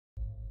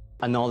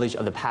a knowledge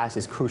of the past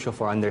is crucial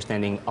for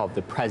understanding of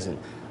the present.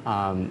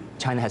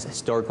 China has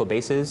historical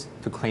basis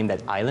to claim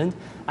that island.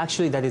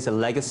 Actually, that is a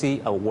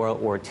legacy of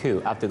World War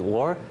II. After the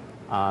war,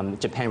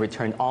 Japan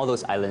returned all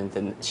those islands,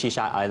 and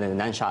Xisha Island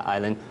and Nansha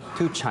Island,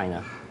 to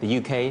China. The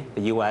UK,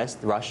 the US,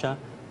 Russia,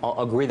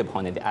 all agreed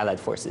upon it, the Allied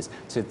forces.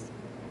 So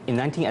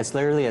as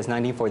early as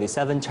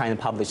 1947, China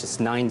published this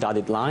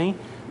 9-dotted line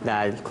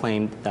that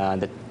claimed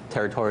the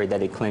territory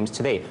that it claims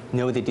today.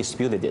 Nobody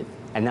disputed it.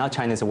 And now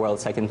China is the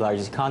world's second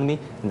largest economy,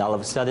 and all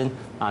of a sudden,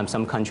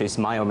 some countries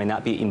might or may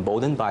not be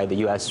emboldened by the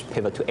US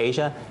pivot to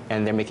Asia,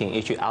 and they're making an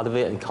issue out of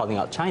it and calling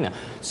out China.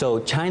 So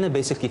China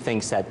basically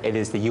thinks that it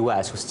is the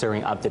US who's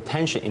stirring up the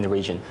tension in the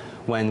region.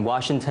 When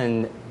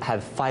Washington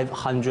have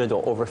 500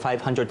 or over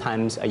 500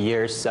 times a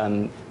year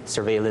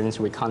surveillance,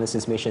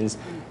 reconnaissance missions,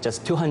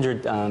 just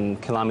 200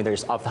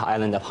 kilometers off the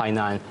island of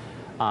Hainan,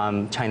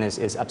 China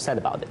is upset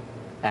about it.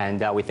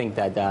 And we think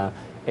that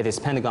it is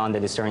Pentagon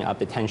that is stirring up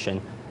the tension,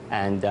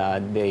 and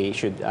they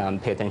should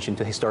pay attention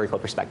to historical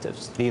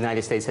perspectives. The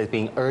United States has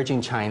been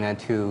urging China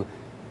to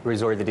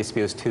resort the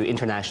disputes to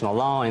international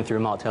law and through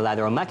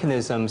multilateral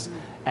mechanisms,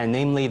 and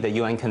namely the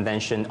UN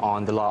Convention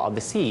on the Law of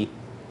the Sea.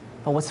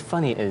 But what's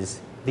funny is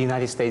the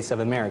United States of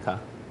America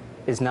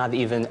is not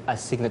even a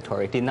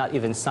signatory, did not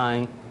even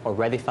sign or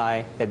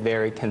ratify that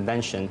very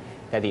convention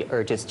that it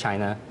urges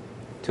China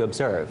to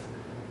observe.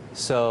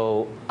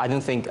 So I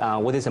don't think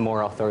what is the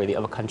moral authority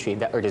of a country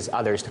that urges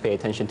others to pay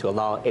attention to a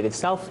law it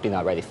itself did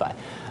not ratify?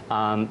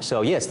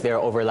 So yes, there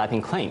are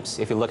overlapping claims.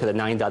 If you look at the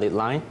 9-dotted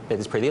line, that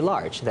is pretty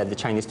large, that the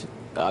Chinese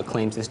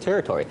claims this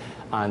territory.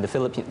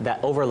 That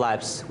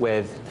overlaps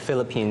with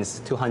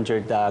Philippines'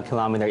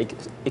 200-kilometer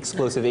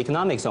exclusive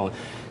economic zone.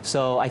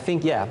 So I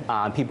think,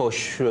 yeah, people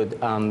should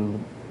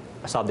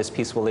solve this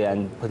peacefully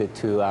and put it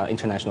to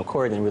international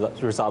court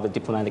and resolve it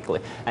diplomatically.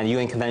 And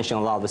UN Convention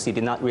on Law of the Sea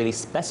did not really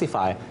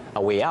specify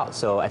a way out.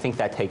 So I think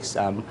that takes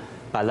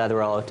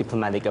bilateral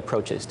diplomatic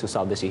approaches to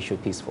solve this issue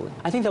peacefully.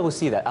 I think that we'll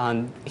see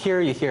that.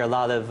 Here you hear a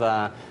lot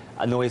of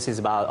noises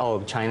about,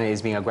 oh, China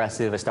is being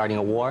aggressive, starting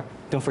a war.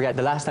 Don't forget,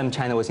 the last time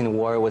China was in a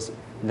war was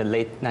in the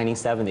late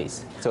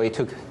 1970s. So it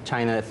took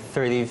China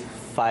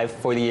 35,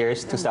 40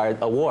 years to start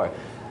a war.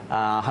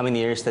 How many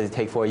years does it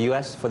take for the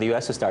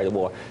U.S. to start a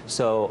war?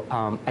 So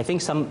I think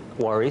some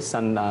worries,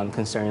 some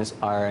concerns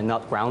are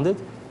not grounded,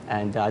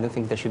 and I don't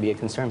think there should be a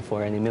concern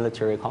for any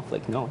military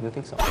conflict. No, I don't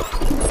think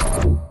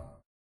so.